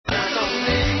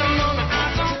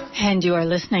And you are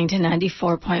listening to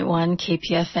 94.1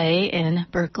 KPFA in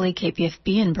Berkeley,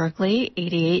 KPFB in Berkeley,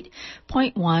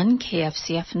 88.1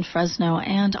 KFCF in Fresno,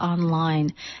 and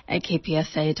online at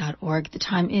kpfa.org. The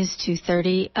time is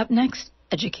 2:30. Up next,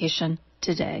 Education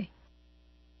Today.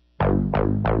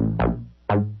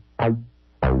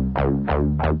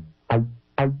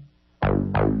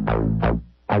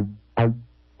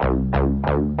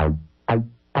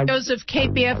 Of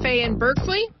KPFA in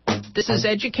Berkeley, this is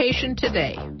Education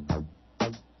Today.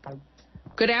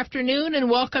 Good afternoon and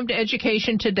welcome to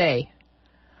Education Today.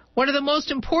 One of the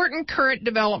most important current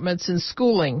developments in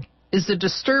schooling is the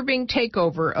disturbing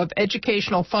takeover of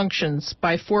educational functions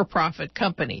by for-profit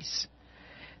companies.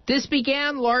 This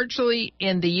began largely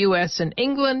in the U.S. and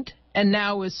England and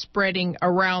now is spreading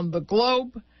around the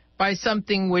globe by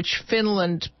something which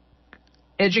Finland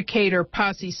educator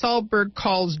Pasi Sahlberg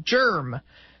calls GERM,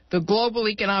 the Global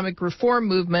Economic Reform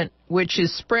Movement, which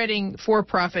is spreading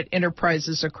for-profit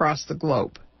enterprises across the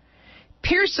globe.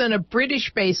 Pearson, a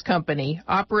British-based company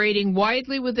operating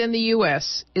widely within the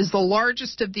U.S., is the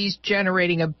largest of these,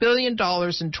 generating $1 billion in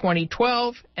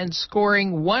 2012 and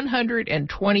scoring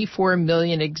 124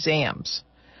 million exams.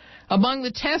 Among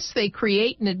the tests they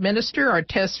create and administer are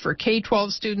tests for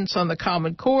K-12 students on the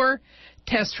Common Core,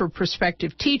 tests for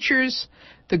prospective teachers,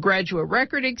 the graduate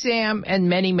record exam, and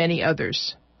many, many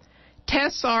others.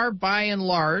 Tests are, by and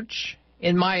large,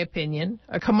 in my opinion,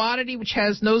 a commodity which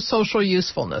has no social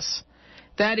usefulness.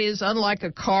 That is, unlike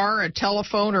a car, a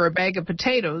telephone, or a bag of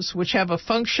potatoes, which have a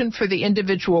function for the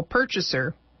individual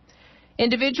purchaser,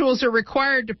 individuals are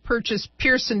required to purchase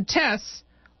Pearson tests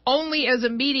only as a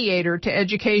mediator to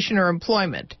education or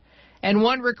employment, and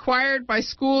one required by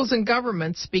schools and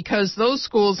governments because those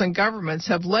schools and governments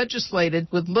have legislated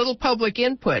with little public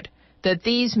input that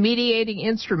these mediating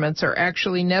instruments are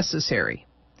actually necessary.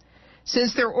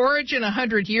 Since their origin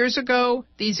 100 years ago,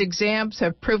 these exams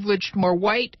have privileged more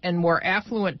white and more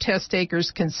affluent test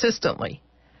takers consistently.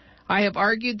 I have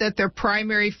argued that their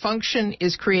primary function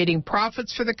is creating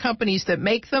profits for the companies that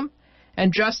make them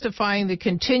and justifying the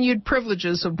continued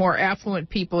privileges of more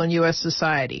affluent people in U.S.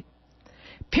 society.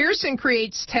 Pearson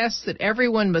creates tests that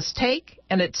everyone must take,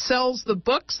 and it sells the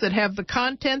books that have the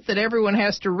content that everyone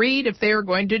has to read if they are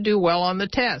going to do well on the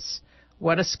tests.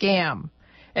 What a scam.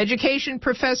 Education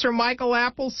professor Michael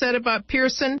Apple said about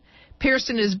Pearson,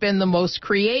 Pearson has been the most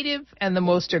creative and the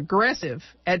most aggressive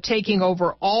at taking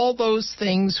over all those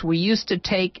things we used to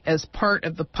take as part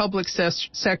of the public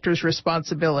sector's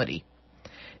responsibility.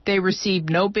 They receive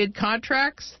no-bid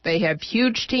contracts. They have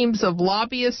huge teams of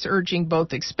lobbyists urging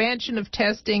both expansion of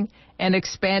testing and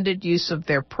expanded use of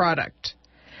their product.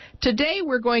 Today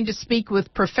we're going to speak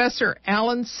with Professor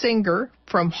Alan Singer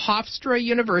from Hofstra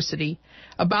University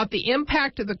about the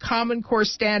impact of the Common Core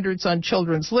standards on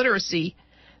children's literacy,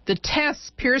 the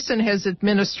tests Pearson has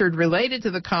administered related to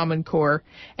the Common Core,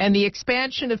 and the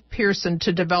expansion of Pearson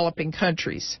to developing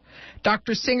countries.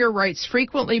 Dr. Singer writes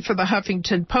frequently for the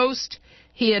Huffington Post.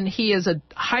 He is a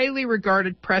highly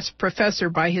regarded professor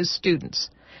by his students.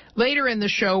 Later in the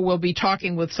show, we'll be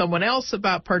talking with someone else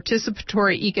about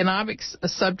participatory economics, a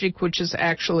subject which is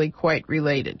actually quite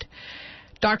related.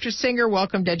 Dr. Singer,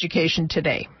 welcome to Education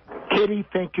Today. Kitty,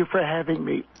 thank you for having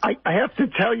me. I have to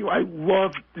tell you, I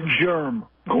loved GERM,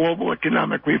 Global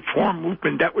Economic Reform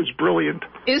Movement. That was brilliant.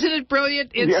 Isn't it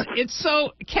brilliant? It's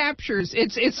so captures.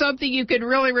 It's something you can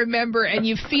really remember, and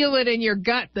you feel it in your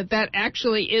gut that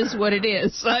actually is what it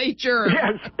is. GERM.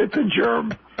 Yes, it's a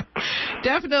germ.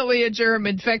 Definitely a germ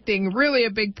infecting really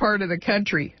a big part of the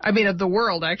country. I mean, of the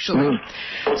world, actually.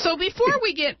 So before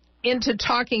we get into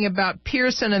talking about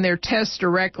Pearson and their tests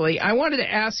directly, I wanted to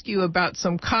ask you about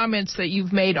some comments that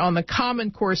you've made on the Common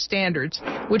Core standards,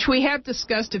 which we have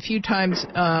discussed a few times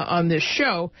on this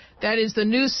show. That is the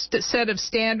new set of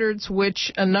standards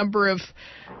which a number of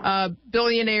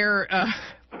billionaire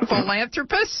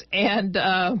philanthropists and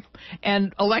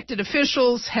elected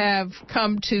officials have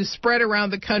come to spread around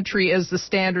the country as the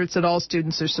standards that all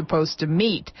students are supposed to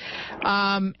meet.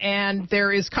 And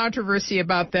there is controversy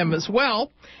about them as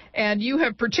well. And you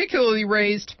have particularly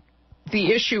raised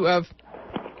the issue of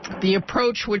the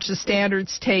approach which the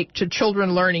standards take to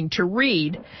children learning to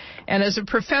read. And as a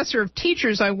professor of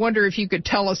teachers, I wonder if you could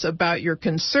tell us about your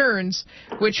concerns,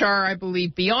 which are, I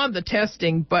believe, beyond the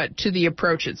testing, but to the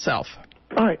approach itself.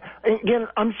 All right. Again,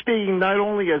 I'm speaking not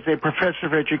only as a professor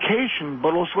of education,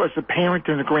 but also as a parent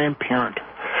and a grandparent.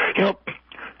 You know,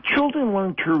 children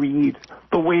learn to read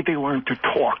the way they learn to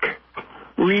talk.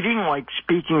 Reading, like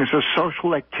speaking, is a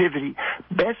social activity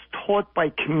best taught by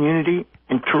community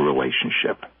and through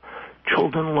relationship.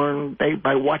 Children learn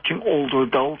by watching older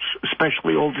adults,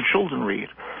 especially older children, read.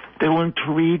 They learn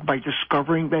to read by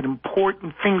discovering that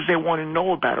important things they want to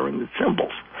know about are in the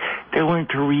symbols. They learn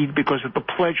to read because of the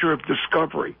pleasure of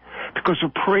discovery, because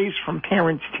of praise from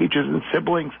parents, teachers, and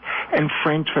siblings, and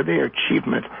friends for their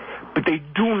achievement. But they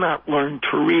do not learn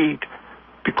to read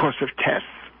because of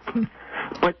tests.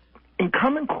 But in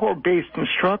Common Core-based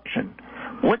instruction,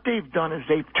 what they've done is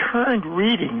they've turned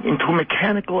reading into a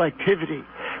mechanical activity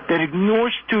that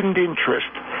ignores student interest,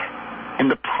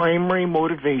 and the primary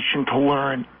motivation to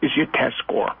learn is your test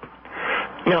score.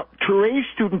 Now, to raise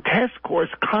student test scores,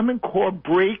 Common Core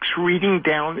breaks reading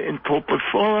down into a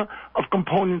plethora of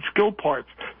component skill parts.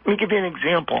 Let me give you an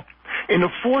example. In the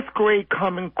 4th grade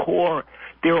Common Core,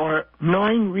 there are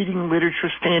 9 reading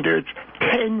literature standards,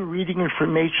 10 reading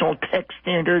informational text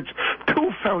standards,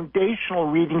 2 foundational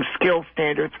reading skill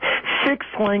standards, 6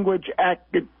 language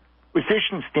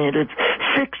acquisition standards,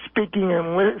 6 speaking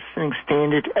and listening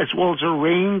standards, as well as a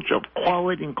range of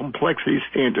quality and complexity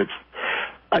standards.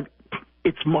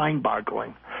 It's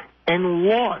mind-boggling. And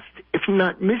lost, if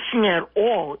not missing at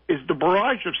all, is the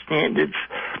barrage of standards,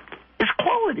 is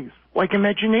qualities like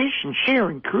imagination,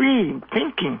 sharing, creating,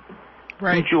 thinking,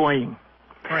 enjoying.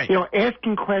 Right. You know,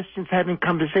 asking questions, having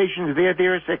conversations,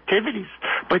 they're as activities,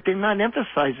 but they're not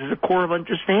emphasized as a core of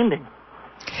understanding.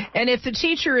 And if the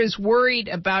teacher is worried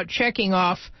about checking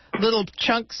off little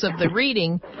chunks of the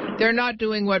reading, they're not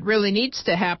doing what really needs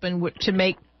to happen to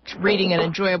make reading an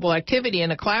enjoyable activity in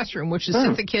a classroom, which is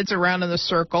sit the kids around in a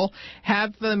circle,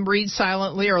 have them read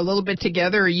silently or a little bit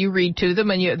together, or you read to them,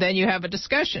 and then you have a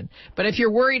discussion. But if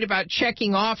you're worried about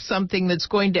checking off something that's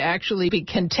going to actually be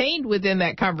contained within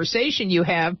that conversation you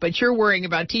have, but you're worrying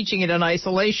about teaching it in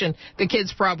isolation, the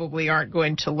kids probably aren't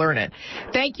going to learn it.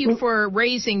 Thank you for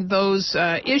raising those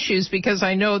issues, because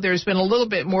I know there's been a little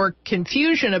bit more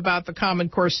confusion about the Common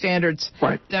Core standards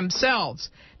themselves.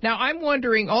 Now, I'm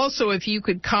wondering also if you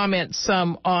could comment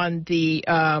some on the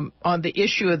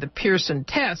issue of the Pearson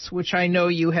tests, which I know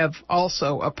you have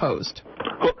also opposed.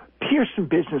 Well, Pearson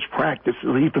business practices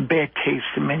leave a bad taste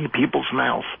in many people's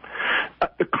mouths.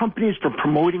 The companies for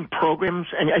promoting programs,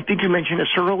 and I think you mentioned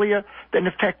this earlier, that in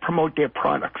effect promote their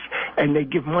products, and they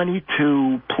give money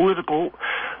to political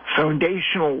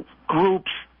foundational groups.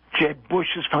 Jeb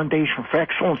Bush's Foundation for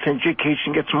Excellence in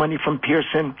Education gets money from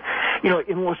Pearson. You know,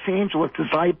 in Los Angeles, this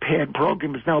iPad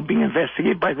program is now being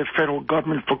investigated by the federal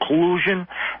government for collusion.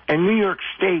 And New York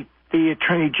State, the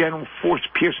Attorney General forced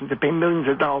Pearson to pay millions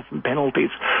of dollars in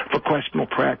penalties for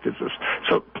questionable practices.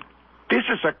 So this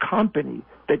is a company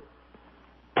that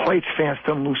plays fast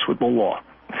and loose with the law.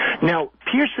 Now,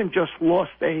 Pearson just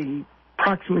lost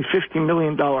approximately $50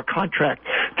 million contract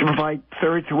to provide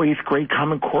 3rd to 8th grade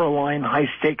Common Core line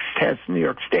high-stakes tests in New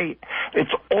York State.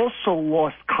 It's also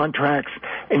lost contracts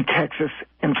in Texas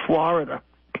and Florida.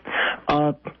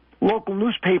 Local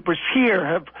newspapers here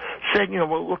have said, you know,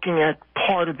 we're looking at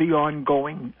part of the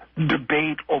ongoing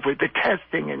debate over the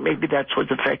testing, and maybe that's what's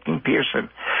affecting Pearson.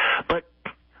 But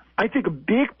I think a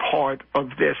big part of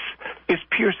this is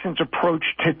Pearson's approach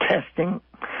to testing,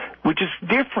 which is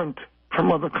different from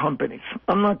other companies.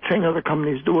 I'm not saying other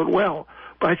companies do it well,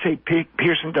 but I say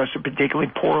Pearson does it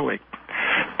particularly poorly.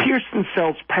 Pearson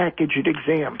sells packaged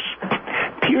exams.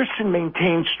 Pearson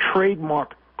maintains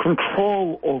trademark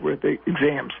control over the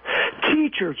exams.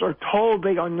 Teachers are told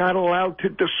they are not allowed to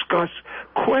discuss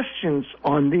questions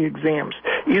on the exams,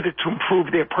 either to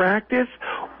improve their practice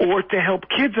or to help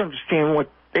kids understand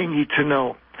what they need to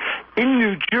know. In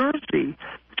New Jersey,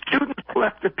 students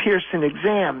left the Pearson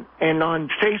exam, and on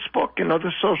Facebook and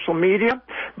other social media,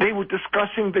 they were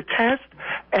discussing the test,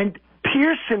 and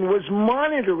Pearson was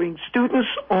monitoring students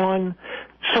on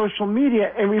social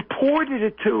media and reported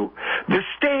it to the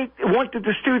state, wanted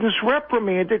the students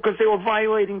reprimanded because they were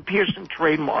violating Pearson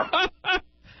trademark.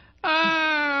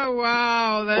 Oh,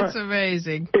 wow, that's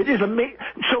amazing. It is amazing.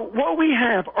 So what we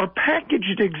have are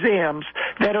packaged exams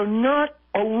that are not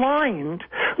aligned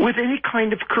with any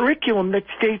kind of curriculum that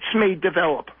states may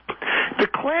develop. The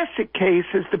classic case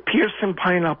is the Pearson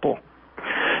pineapple.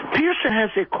 Pearson has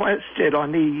a question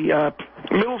on the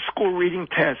middle school reading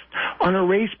test on a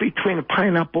race between a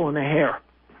pineapple and a hare.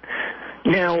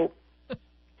 Now,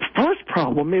 first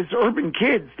problem is urban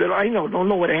kids that I know don't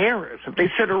know what a hare is. If they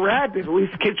said a rabbit, at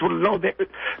least kids would know that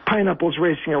pineapple's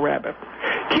racing a rabbit.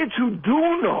 Kids who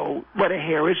do know what a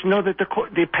hare is know that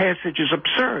the passage is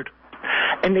absurd.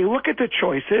 And they look at the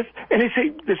choices and they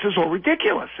say, this is all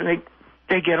ridiculous, and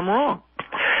they get them wrong.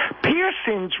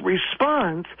 Pearson's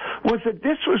response was that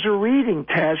this was a reading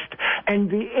test and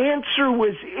the answer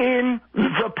was in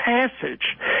the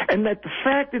passage, and that the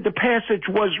fact that the passage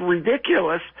was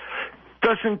ridiculous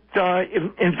doesn't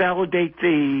invalidate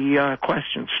the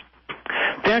questions.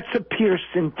 That's a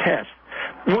Pearson test.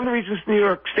 One of the reasons New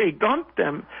York State dumped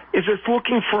them is it's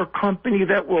looking for a company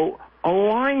that will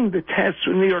align the tests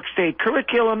with New York State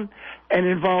curriculum and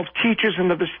involve teachers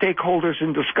and other stakeholders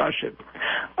in discussion.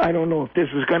 I don't know if this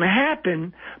is going to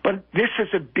happen, but this is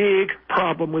a big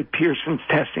problem with Pearson's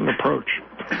testing approach.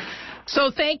 So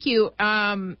thank you.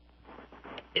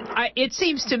 It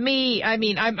seems to me, I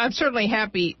mean, I'm certainly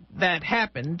happy that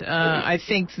happened. I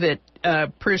think that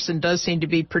Pearson does seem to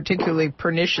be particularly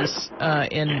pernicious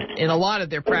in a lot of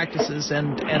their practices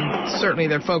and certainly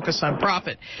their focus on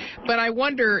profit. But I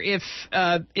wonder if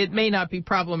it may not be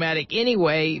problematic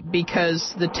anyway,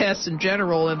 because the tests in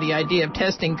general and the idea of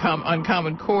testing on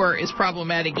Common Core is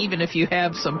problematic even if you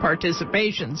have some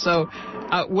participation. So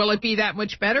will it be that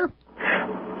much better?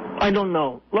 I don't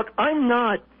know. Look, I'm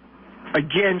not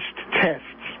against tests.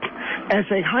 As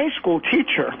a high school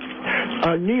teacher,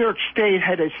 New York State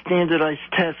had a standardized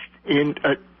test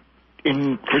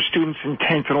for students in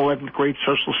 10th and 11th grade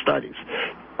social studies.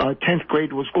 10th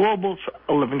grade was global,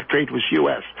 11th grade was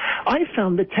U.S. I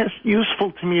found the test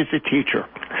useful to me as a teacher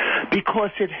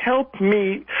because it helped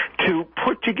me to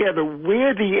put together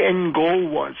where the end goal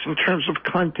was in terms of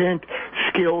content,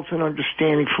 skills, and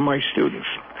understanding for my students.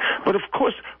 But of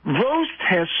course, those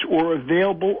tests were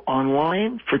available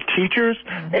online for teachers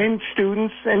and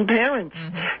students and parents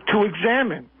to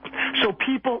examine. So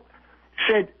people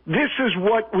said, this is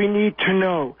what we need to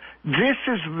know. This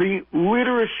is the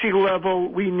literacy level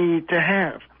we need to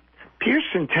have.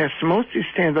 Pearson tests, most of these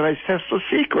standardized tests, are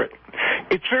secret.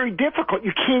 It's very difficult.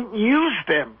 You can't use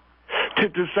them to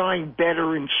design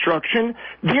better instruction.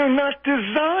 They're not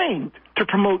designed to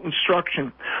promote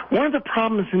instruction. One of the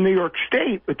problems in New York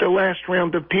State with the last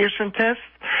round of Pearson tests,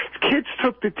 kids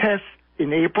took the test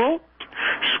in April.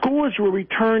 Schools were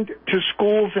returned to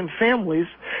schools and families.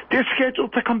 They're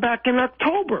scheduled to come back in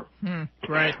October.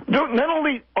 Right. Not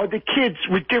only are the kids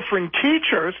with different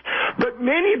teachers, but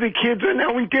many of the kids are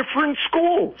now in different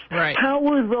schools. Right. How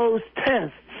are those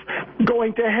tests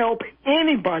going to help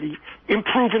anybody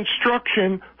improve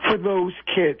instruction for those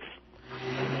kids?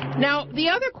 Now, the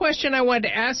other question I wanted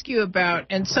to ask you about,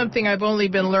 and something I've only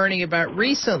been learning about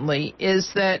recently, is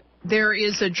that there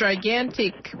is a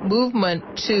gigantic movement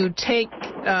to take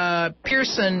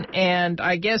Pearson and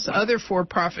I guess other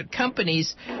for-profit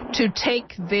companies to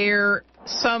take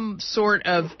some sort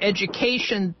of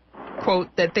education,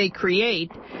 quote, that they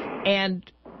create and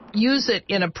use it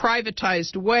in a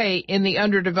privatized way in the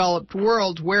underdeveloped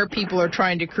world where people are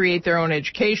trying to create their own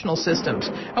educational systems.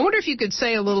 I wonder if you could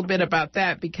say a little bit about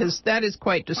that, because that is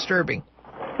quite disturbing.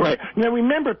 Right. Now,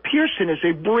 remember, Pearson is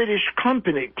a British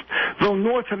company, though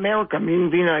North America,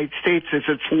 meaning the United States, is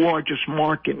its largest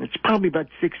market. It's probably about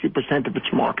 60% of its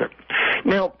market.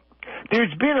 Now,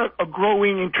 there's been a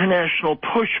growing international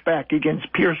pushback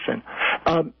against Pearson.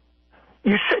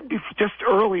 You said just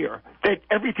earlier that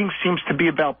everything seems to be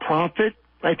about profit.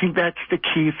 I think that's the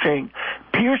key thing.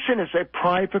 Pearson is a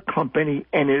private company,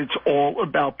 and it's all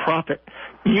about profit.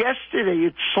 Yesterday,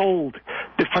 it sold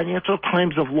the Financial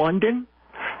Times of London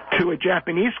to a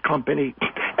Japanese company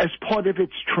as part of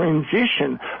its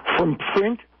transition from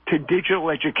print to digital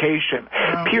education.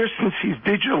 Wow. Pearson sees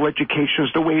digital education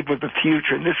as the wave of the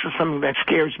future, and this is something that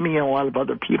scares me and a lot of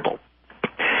other people.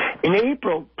 In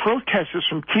April, protesters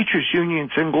from teachers' unions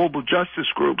and global justice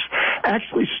groups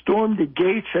actually stormed the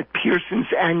gates at Pearson's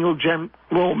annual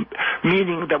general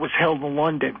meeting that was held in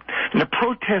London. And the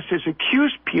protesters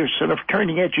accused Pearson of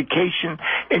turning education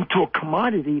into a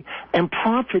commodity and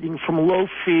profiting from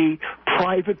low-fee,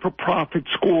 private-for-profit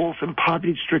schools in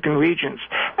poverty-stricken regions,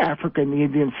 Africa and the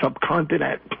Indian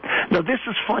subcontinent. Now, this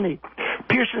is funny.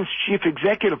 Pearson's chief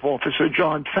executive officer,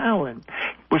 John Fallon,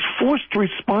 was forced to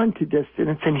respond to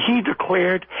dissidents, and he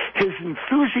declared his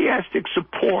enthusiastic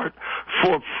support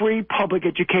for free public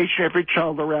education for every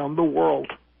child around the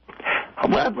world.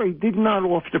 However, he did not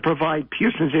offer to provide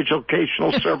Pearson's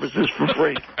educational services for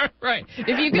free. Right.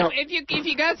 If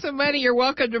you got some money, you're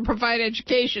welcome to provide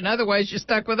education. Otherwise, you're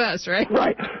stuck with us, right?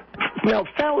 Right. Now,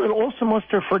 Fallon also must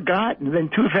have forgotten that in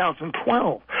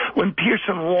 2012, when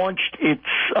Pearson launched its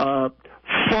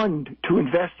fund to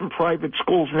invest in private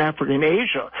schools in Africa and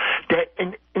Asia,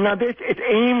 it's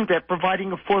aimed at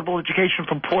providing affordable education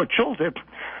for poor children.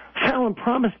 Fallon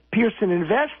promised Pearson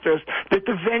investors that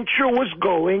the venture was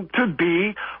going to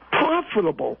be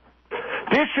profitable.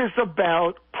 This is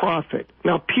about profit.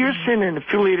 Now, Pearson and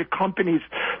affiliated companies,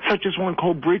 such as one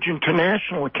called Bridge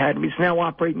International Academies, now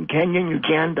operate in Kenya and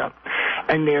Uganda,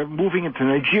 and they're moving into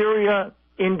Nigeria,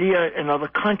 India, and other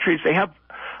countries. They have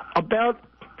about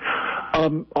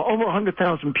over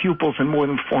 100,000 pupils in more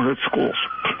than 400 schools.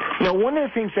 Now, one of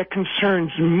the things that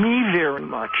concerns me very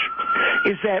much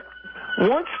is that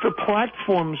once the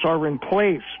platforms are in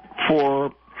place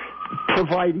for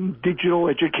providing digital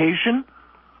education,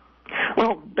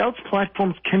 well, those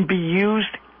platforms can be used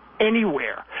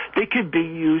anywhere. They could be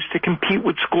used to compete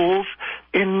with schools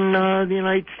in the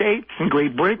United States and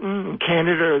Great Britain and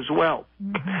Canada as well.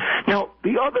 Mm-hmm. Now,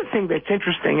 the other thing that's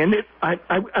interesting, and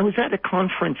I was at a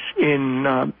conference in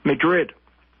Madrid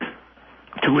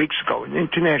 2 weeks ago, an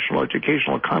international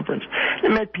educational conference. I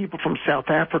met people from South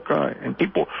Africa and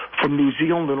people from New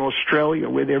Zealand and Australia,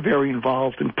 where they're very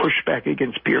involved in pushback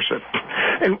against Pearson.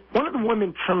 And one of the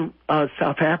women from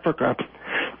South Africa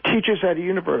teaches at a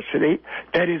university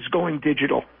that is going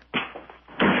digital.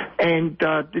 And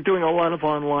they're doing a lot of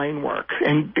online work.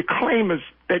 And the claim is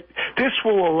that this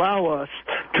will allow us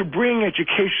to bring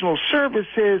educational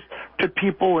services to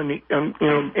people in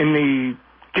the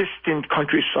distant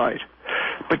countryside.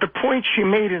 But the point she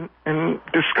made in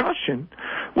discussion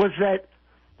was that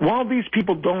while these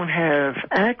people don't have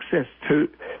access to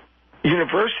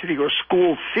university or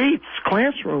school seats,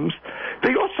 classrooms,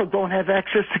 they also don't have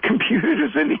access to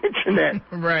computers and the internet.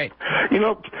 Right.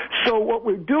 So what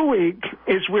we're doing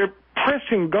is we're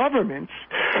pressing governments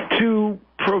to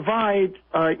provide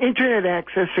internet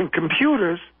access and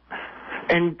computers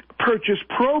and purchase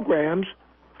programs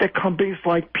that companies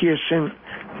like Pearson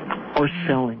are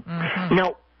selling. Mm-hmm.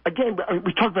 Now, again,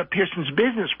 we talk about Pearson's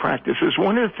business practices.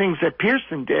 One of the things that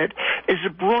Pearson did is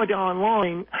it brought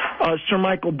online Sir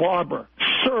Michael Barber.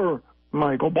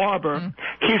 Mm-hmm.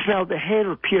 He's now the head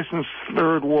of Pearson's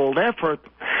Third World Effort.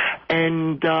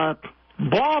 And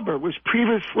Barber was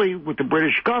previously with the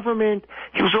British government.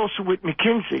 He was also with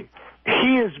McKinsey.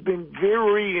 He has been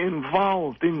very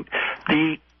involved in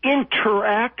the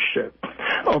interaction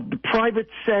of the private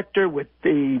sector with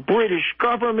the British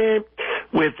government,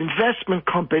 with investment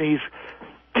companies.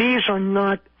 These are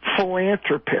not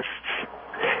philanthropists.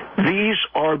 These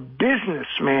are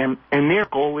businessmen, and their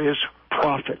goal is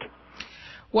profit.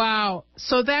 Wow.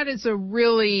 So that is a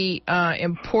really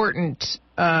important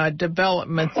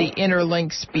development, the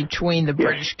interlinks between the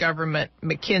British government,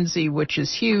 McKinsey, which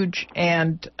is huge,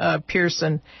 and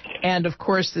Pearson. And, of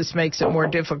course, this makes it more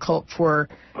difficult for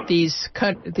these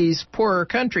poorer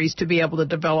countries to be able to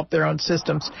develop their own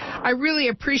systems. I really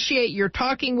appreciate your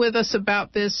talking with us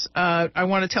about this. I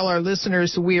want to tell our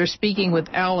listeners we are speaking with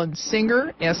Alan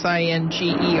Singer,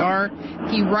 Singer.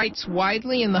 He writes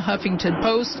widely in the Huffington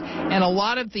Post, and a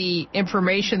lot of the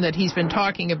information that he's been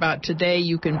talking about today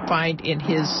you can find in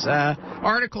his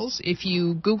articles. If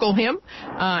you Google him,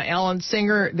 Alan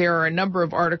Singer, there are a number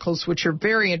of articles which are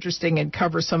very interesting and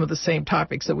cover some of the same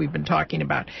topics that we've been talking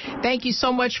about. Thank you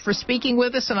so much for speaking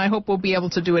with us, and I hope we'll be able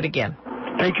to do it again.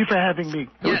 Thank you for having me.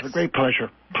 It was a great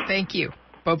pleasure. Thank you.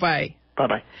 Bye-bye.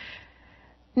 Bye-bye.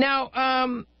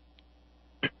 Now,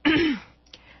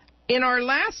 in our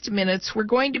last minutes, we're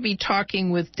going to be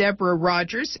talking with Deborah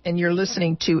Rogers, and you're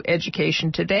listening to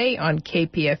Education Today on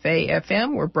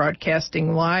KPFA-FM. We're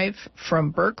broadcasting live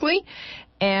from Berkeley.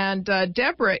 And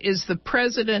Deborah is the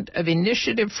president of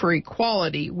Initiative for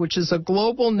Equality, which is a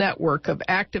global network of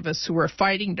activists who are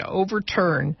fighting to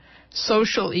overturn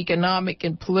social, economic,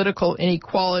 and political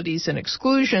inequalities and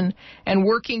exclusion, and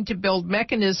working to build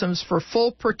mechanisms for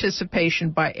full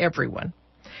participation by everyone.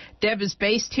 Deb is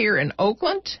based here in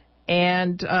Oakland,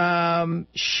 and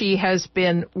she has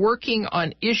been working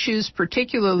on issues,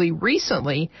 particularly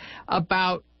recently,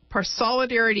 about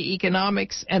solidarity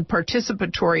economics and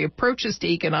participatory approaches to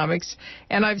economics.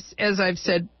 And as I've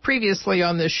said previously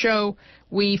on this show,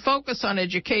 we focus on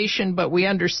education, but we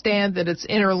understand that it's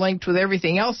interlinked with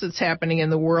everything else that's happening in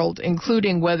the world,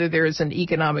 including whether there is an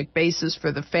economic basis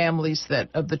for the families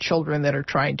of the children that are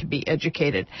trying to be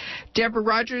educated. Deborah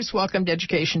Rogers, welcome to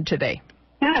Education Today.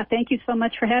 Yeah, thank you so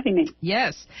much for having me.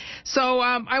 Yes. So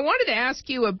I wanted to ask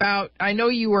you about, I know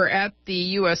you were at the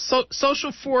U.S.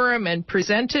 Social Forum and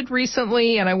presented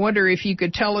recently, and I wonder if you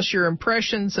could tell us your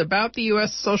impressions about the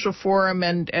U.S. Social Forum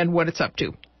and what it's up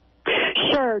to.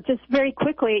 Sure. Just very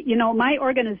quickly, my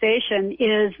organization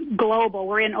is global.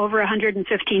 We're in over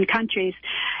 115 countries.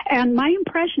 And my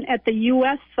impression at the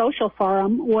U.S. Social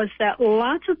Forum was that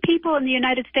lots of people in the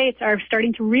United States are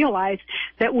starting to realize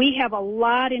that we have a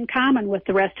lot in common with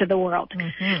the rest of the world.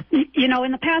 Mm-hmm.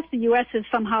 In the past, the U.S. has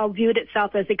somehow viewed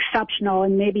itself as exceptional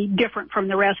and maybe different from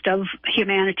the rest of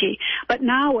humanity. But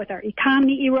now with our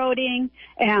economy eroding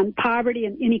and poverty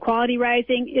and inequality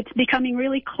rising, it's becoming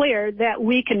really clear that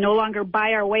we can no longer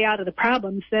buy our way out of the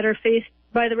problems that are faced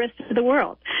by the rest of the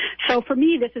world. So for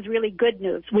me, this is really good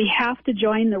news. We have to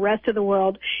join the rest of the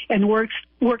world and work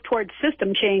towards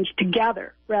system change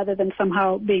together rather than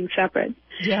somehow being separate.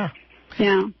 Yeah.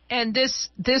 Yeah. And this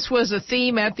was a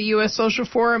theme at the U.S. Social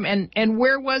Forum, and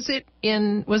where was it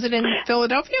in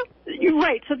Philadelphia? You're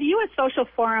right. So the U.S. Social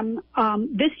Forum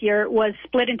this year was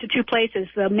split into two places.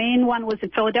 The main one was in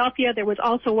Philadelphia. There was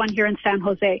also one here in San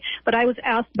Jose. But I was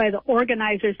asked by the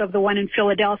organizers of the one in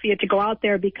Philadelphia to go out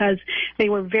there because they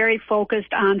were very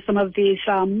focused on some of these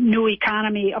new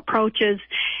economy approaches,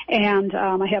 and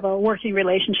I have a working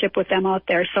relationship with them out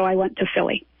there, so I went to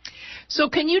Philly. So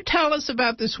can you tell us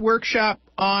about this workshop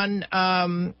on,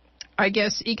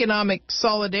 economic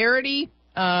solidarity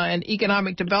and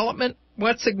economic development?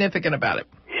 What's significant about it?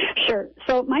 Sure.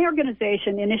 So my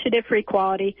organization, Initiative for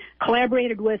Equality,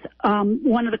 collaborated with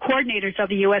one of the coordinators of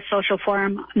the U.S. Social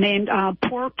Forum named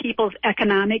Poor People's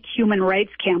Economic Human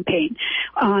Rights Campaign.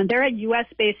 They're a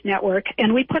U.S.-based network,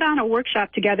 and we put on a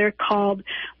workshop together called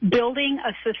Building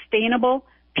a Sustainable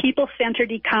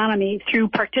People-Centered Economy Through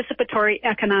Participatory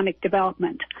Economic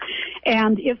Development.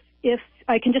 And if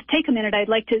I can just take a minute, I'd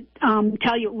like to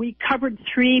tell you we covered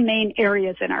three main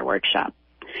areas in our workshop.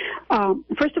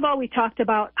 First of all, we talked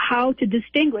about how to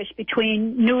distinguish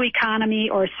between new economy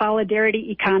or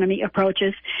solidarity economy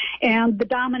approaches and the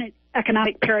dominant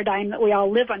economic paradigm that we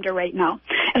all live under right now.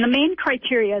 And the main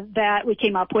criteria that we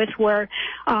came up with were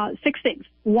 6 things.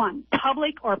 1,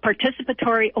 public or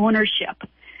participatory ownership,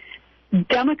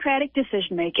 democratic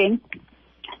decision-making,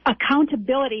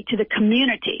 accountability to the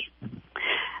community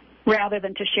rather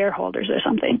than to shareholders or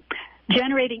something,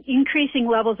 generating increasing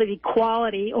levels of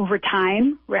equality over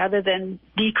time rather than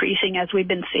decreasing as we've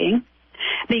been seeing,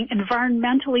 being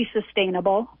environmentally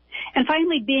sustainable, and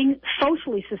finally being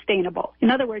socially sustainable. In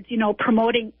other words,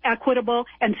 promoting equitable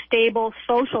and stable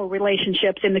social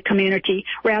relationships in the community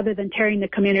rather than tearing the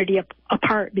community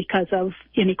apart because of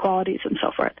inequalities and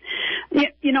so forth.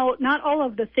 Not all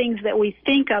of the things that we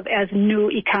think of as new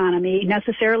economy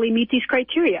necessarily meet these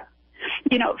criteria.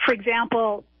 For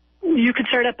example, you could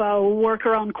start up a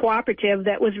worker-owned cooperative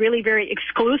that was really very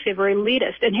exclusive or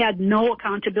elitist and had no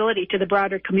accountability to the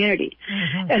broader community.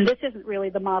 Mm-hmm. And this isn't really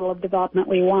the model of development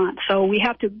we want. So we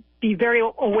have to be very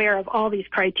aware of all these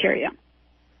criteria.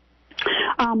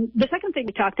 The second thing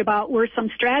we talked about were some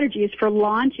strategies for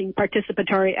launching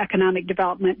participatory economic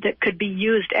development that could be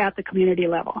used at the community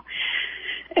level.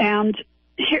 And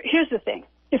here's the thing.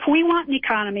 If we want an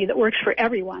economy that works for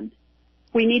everyone,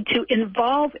 we need to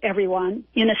involve everyone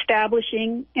in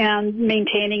establishing and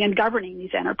maintaining and governing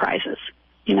these enterprises.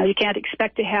 You can't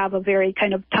expect to have a very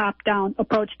kind of top-down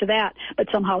approach to that, but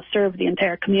somehow serve the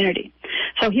entire community.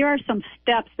 So here are some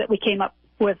steps that we came up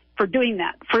with for doing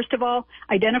that. First of all,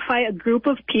 identify a group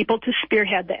of people to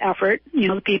spearhead the effort,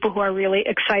 the people who are really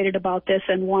excited about this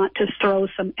and want to throw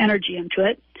some energy into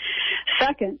it.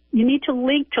 Second, you need to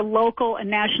link to local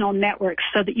and national networks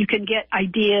so that you can get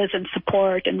ideas and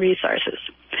support and resources.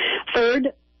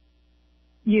 Third,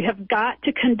 you have got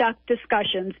to conduct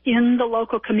discussions in the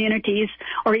local communities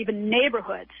or even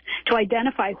neighborhoods to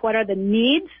identify what are the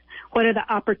needs, what are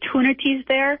the opportunities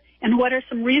there, and what are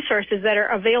some resources that are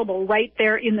available right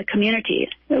there in the community,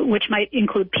 which might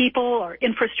include people or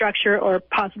infrastructure or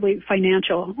possibly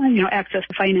financial, access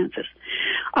to finances.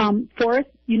 Fourth,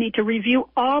 you need to review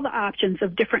all the options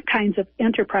of different kinds of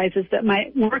enterprises that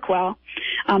might work well.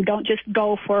 Don't just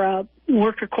go for a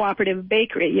worker cooperative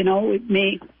bakery. We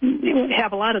may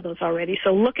have a lot of those already.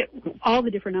 So look at all the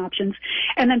different options.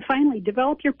 And then finally,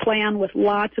 develop your plan with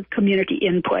lots of community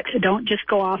input. Don't just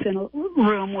go off in a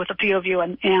room with a few of you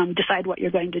and decide what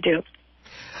you're going to do.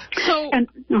 So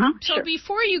sure.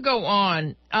 Before you go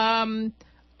on,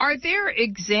 are there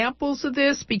examples of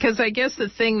this? Because I guess the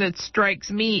thing that strikes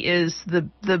me is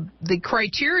the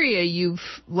criteria you've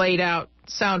laid out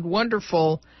sound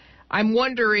wonderful. I'm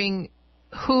wondering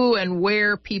who and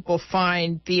where people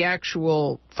find the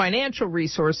actual financial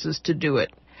resources to do it.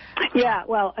 Yeah,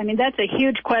 well, that's a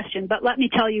huge question, but let me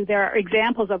tell you, there are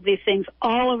examples of these things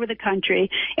all over the country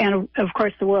and, of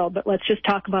course, the world, but let's just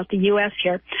talk about the U.S.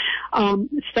 here.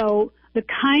 So the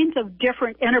kinds of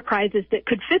different enterprises that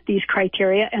could fit these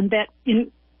criteria and that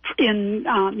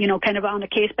kind of on a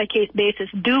case-by-case basis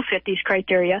do fit these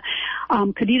criteria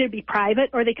could either be private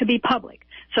or they could be public.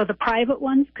 So the private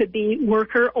ones could be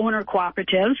worker-owner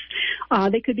cooperatives.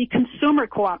 They could be consumer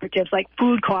cooperatives like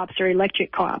food co-ops or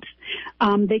electric co-ops.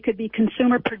 They could be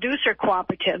consumer producer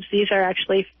cooperatives. These are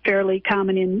actually fairly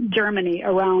common in Germany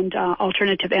around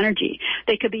alternative energy.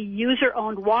 They could be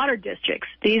user-owned water districts.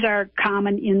 These are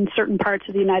common in certain parts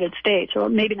of the United States, or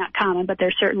maybe not common, but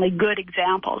they're certainly good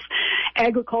examples.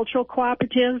 Agricultural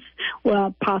cooperatives,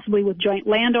 possibly with joint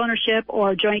land ownership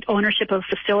or joint ownership of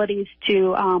facilities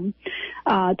to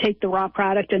take the raw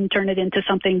product and turn it into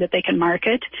something that they can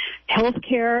market.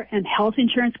 Healthcare and health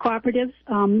insurance cooperatives,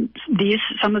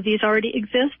 some of these already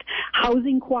exist.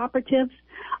 Housing cooperatives,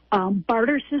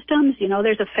 barter systems.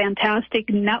 There's a fantastic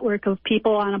network of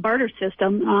people on a barter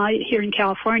system here in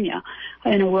California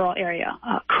in a rural area.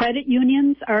 Credit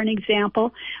unions are an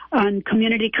example, on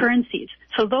community currencies.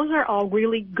 So those are all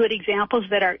really good examples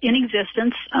that are in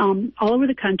existence all over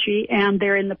the country, and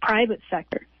they're in the private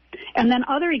sector. And then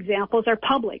other examples are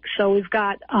public. So we've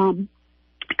got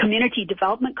community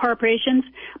development corporations,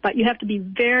 but you have to be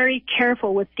very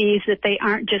careful with these that they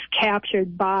aren't just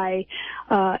captured by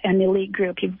an elite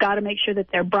group. You've got to make sure that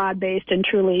they're broad-based and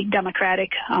truly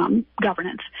democratic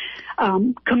governance.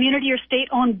 Community or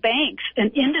state-owned banks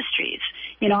and industries.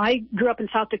 I grew up in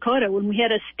South Dakota when we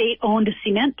had a state-owned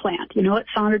cement plant. It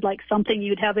sounded like something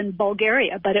you'd have in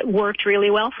Bulgaria, but it worked really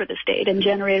well for the state and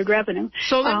generated revenue.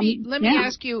 So let me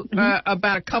ask you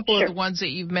about a couple of the ones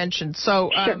that you've mentioned.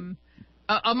 So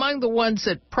among the ones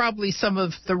that probably some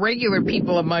of the regular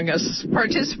people among us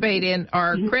participate in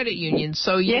are credit unions.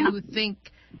 So you think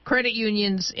credit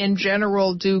unions in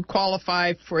general do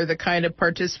qualify for the kind of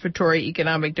participatory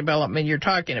economic development you're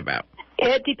talking about?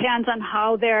 It depends on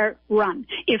how they're run.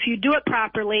 If you do it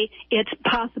properly, it's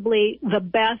possibly the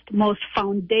best, most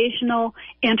foundational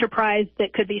enterprise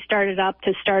that could be started up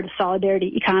to start a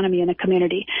solidarity economy in a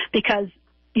community, because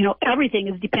everything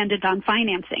is dependent on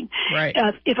financing. Right.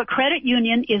 If a credit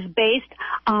union is based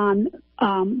on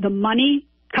the money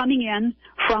coming in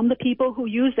from the people who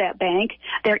use that bank,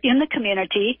 they're in the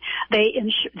community, they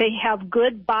have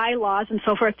good bylaws and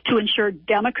so forth to ensure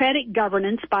democratic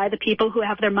governance by the people who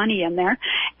have their money in there,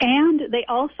 and they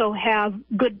also have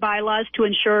good bylaws to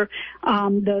ensure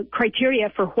the criteria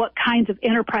for what kinds of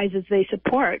enterprises they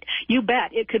support. You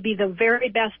bet it could be the very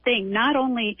best thing, not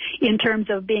only in terms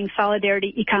of being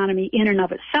solidarity economy in and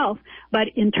of itself, but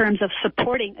in terms of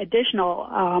supporting additional,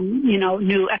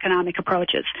 new economic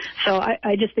approaches. So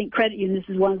I just think credit unions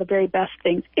is one of the very best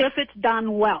things if it's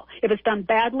done well. If it's done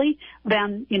badly,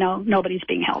 then, nobody's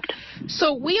being helped.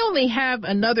 So we only have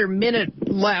another minute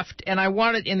left, and I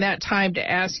wanted in that time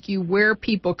to ask you where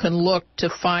people can look to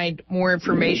find more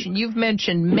information. You've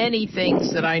mentioned many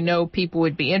things that I know people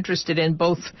would be interested in,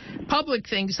 both public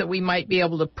things that we might be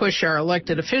able to push our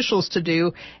elected officials to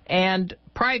do and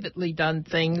privately done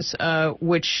things,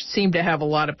 which seem to have a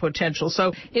lot of potential.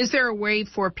 So is there a way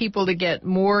for people to get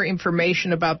more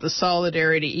information about the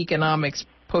solidarity economics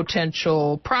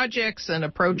potential projects and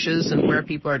approaches and where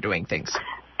people are doing things?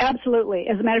 Absolutely.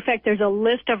 As a matter of fact, there's a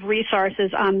list of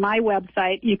resources on my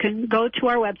website. You can go to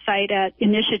our website at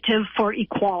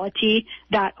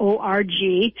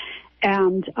initiativeforequality.org.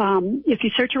 And if you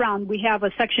search around, we have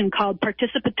a section called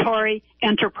Participatory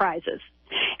Enterprises.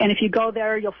 And if you go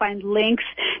there, you'll find links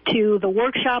to the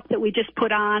workshop that we just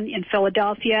put on in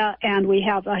Philadelphia, and we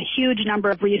have a huge number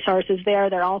of resources there.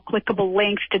 They're all clickable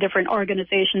links to different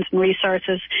organizations and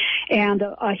resources, and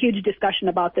a huge discussion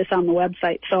about this on the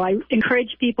website. So I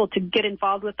encourage people to get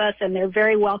involved with us, and they're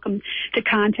very welcome to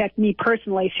contact me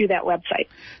personally through that website.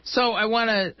 So I want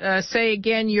to say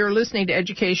again, you're listening to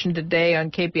Education Today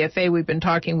on KPFA. We've been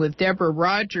talking with Deborah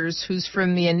Rogers, who's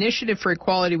from the Initiative for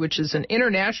Equality, which is an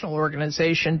international organization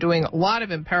doing a lot of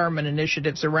empowerment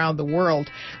initiatives around the world.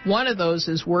 One of those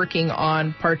is working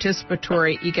on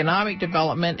participatory economic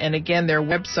development, and again, their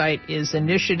website is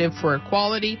Initiative for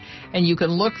Equality, and you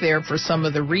can look there for some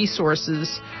of the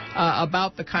resources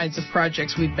about the kinds of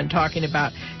projects we've been talking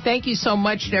about. Thank you so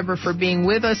much, Deborah, for being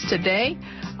with us today.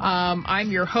 I'm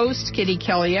your host, Kitty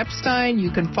Kelly Epstein. You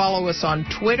can follow us on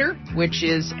Twitter, which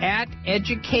is at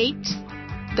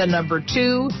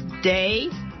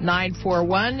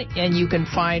educate2day941, and you can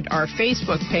find our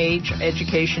Facebook page,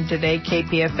 Education Today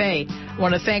KPFA. I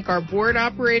want to thank our board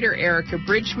operator, Erica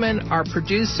Bridgman, our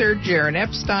producer, Jaron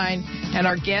Epstein, and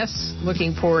our guests.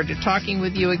 Looking forward to talking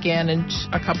with you again in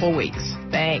a couple weeks.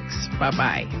 Thanks.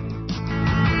 Bye-bye.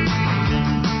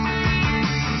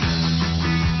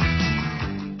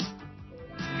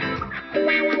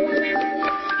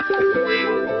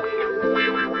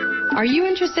 Are you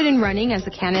interested in running as a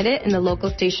candidate in the local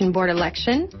station board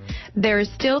election? There is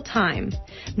still time.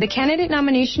 The candidate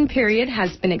nomination period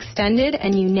has been extended,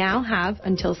 and you now have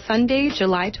until Sunday,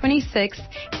 July 26,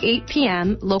 8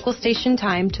 p.m. local station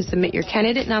time to submit your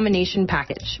candidate nomination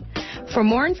package. For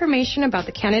more information about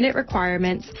the candidate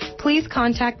requirements, please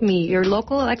contact me, your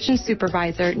local election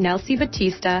supervisor, Nelsie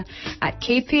Batista, at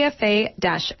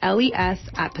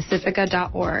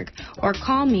kpfa-les@pacifica.org, or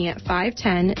call me at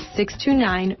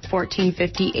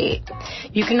 510-629-1458.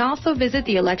 You can also visit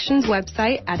the elections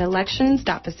website at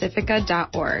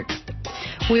elections.pacifica.org.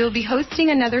 We will be hosting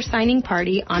another signing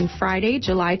party on Friday,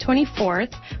 July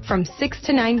 24th from 6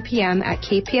 to 9 p.m. at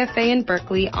KPFA in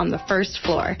Berkeley on the first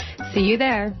floor. See you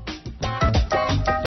there.